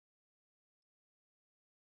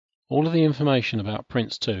All of the information about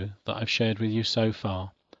Prince2 that I've shared with you so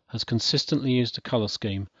far has consistently used a colour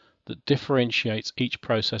scheme that differentiates each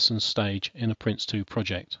process and stage in a Prince2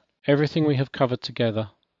 project. Everything we have covered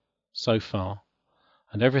together so far,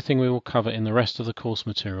 and everything we will cover in the rest of the course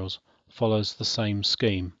materials, follows the same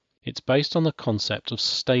scheme. It's based on the concept of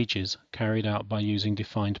stages carried out by using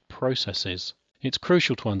defined processes. It's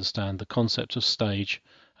crucial to understand the concept of stage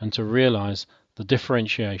and to realise the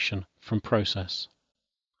differentiation from process.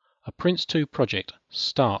 A Prince2 project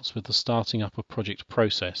starts with the starting up a project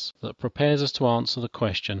process that prepares us to answer the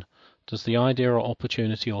question, does the idea or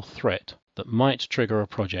opportunity or threat that might trigger a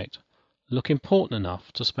project look important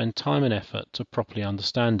enough to spend time and effort to properly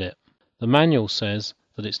understand it? The manual says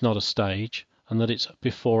that it's not a stage and that it's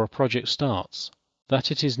before a project starts.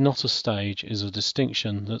 That it is not a stage is a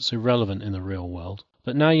distinction that's irrelevant in the real world,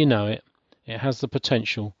 but now you know it, it has the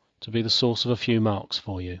potential to be the source of a few marks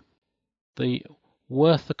for you. The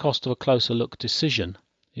worth the cost of a closer look decision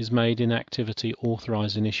is made in activity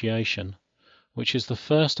authorized initiation, which is the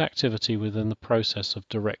first activity within the process of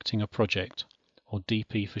directing a project, or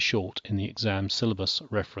DP for short in the exam syllabus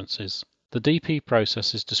references. The DP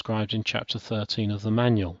process is described in chapter 13 of the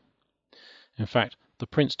manual. In fact, the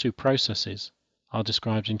Prince2 processes are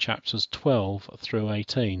described in chapters 12 through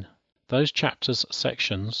 18. Those chapters'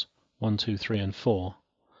 sections 1, 2, 3 and 4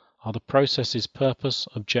 are the process's purpose,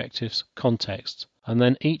 objectives, context, and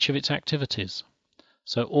then each of its activities.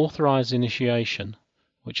 So authorized initiation,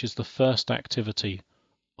 which is the first activity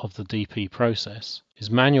of the DP process,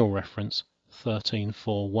 is manual reference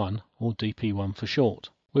 13.4.1 or DP1 for short.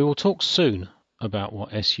 We will talk soon about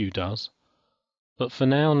what SU does, but for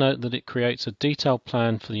now note that it creates a detailed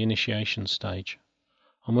plan for the initiation stage.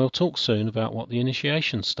 And we'll talk soon about what the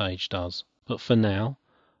initiation stage does, but for now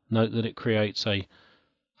note that it creates a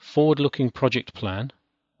forward-looking project plan,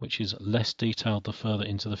 which is less detailed the further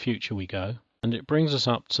into the future we go, and it brings us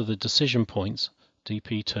up to the decision points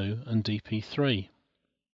DP2 and DP3.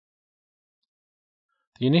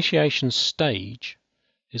 The initiation stage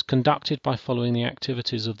is conducted by following the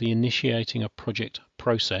activities of the initiating a project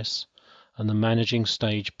process and the managing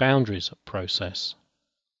stage boundaries process.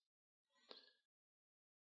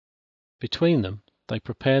 Between them, they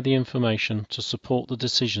prepare the information to support the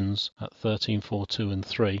decisions at 13.4.2 and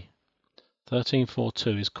 3.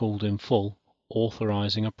 13.4.2 is called in full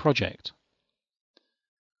authorizing a project.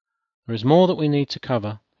 There is more that we need to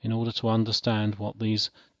cover in order to understand what these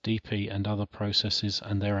DP and other processes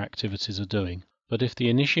and their activities are doing. But if the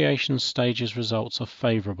initiation stage's results are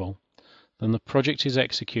favorable, then the project is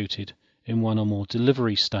executed in one or more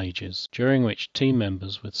delivery stages, during which team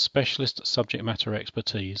members with specialist subject matter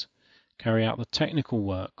expertise carry out the technical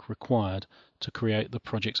work required to create the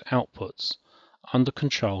project's outputs under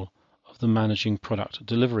control of the managing product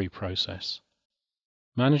delivery process.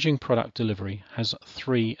 Managing product delivery has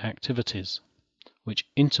 3 activities which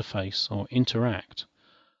interface or interact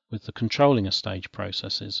with the controlling a stage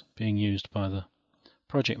processes being used by the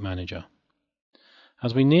project manager.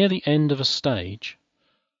 As we near the end of a stage,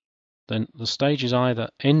 then the stage is either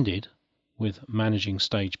ended with managing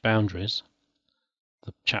stage boundaries,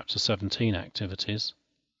 the chapter 17 activities,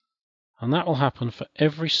 and that will happen for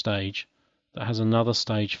every stage that has another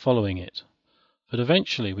stage following it. But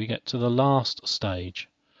eventually we get to the last stage,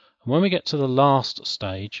 and when we get to the last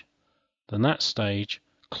stage, then that stage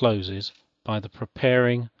closes by the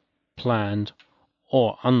preparing, planned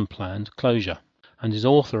or unplanned closure, and is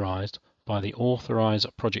authorized by the authorized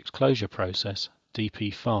project closure process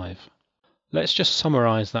DP5. Let's just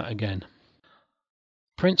summarize that again.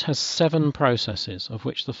 Prince has 7 processes, of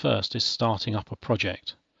which the first is starting up a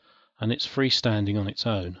project, and it's freestanding on its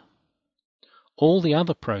own. All the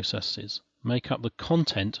other processes make up the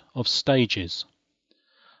content of stages,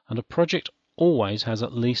 and a project always has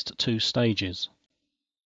at least 2 stages.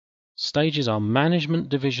 Stages are management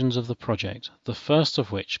divisions of the project, the first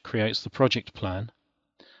of which creates the project plan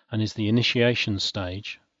and is the initiation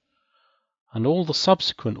stage, and all the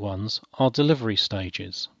subsequent ones are delivery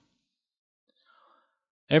stages.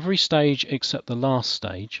 Every stage except the last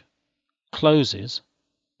stage closes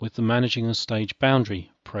with the managing a stage boundary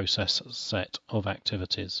process set of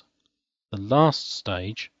activities. The last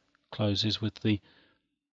stage closes with the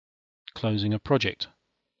closing a project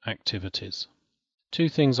activities. 2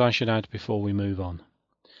 things I should add before we move on.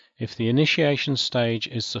 If the initiation stage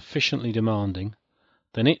is sufficiently demanding,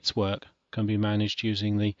 then its work can be managed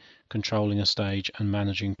using the controlling a stage and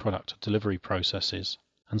managing product delivery processes.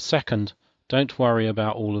 And second, don't worry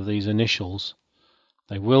about all of these initials.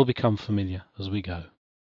 They will become familiar as we go.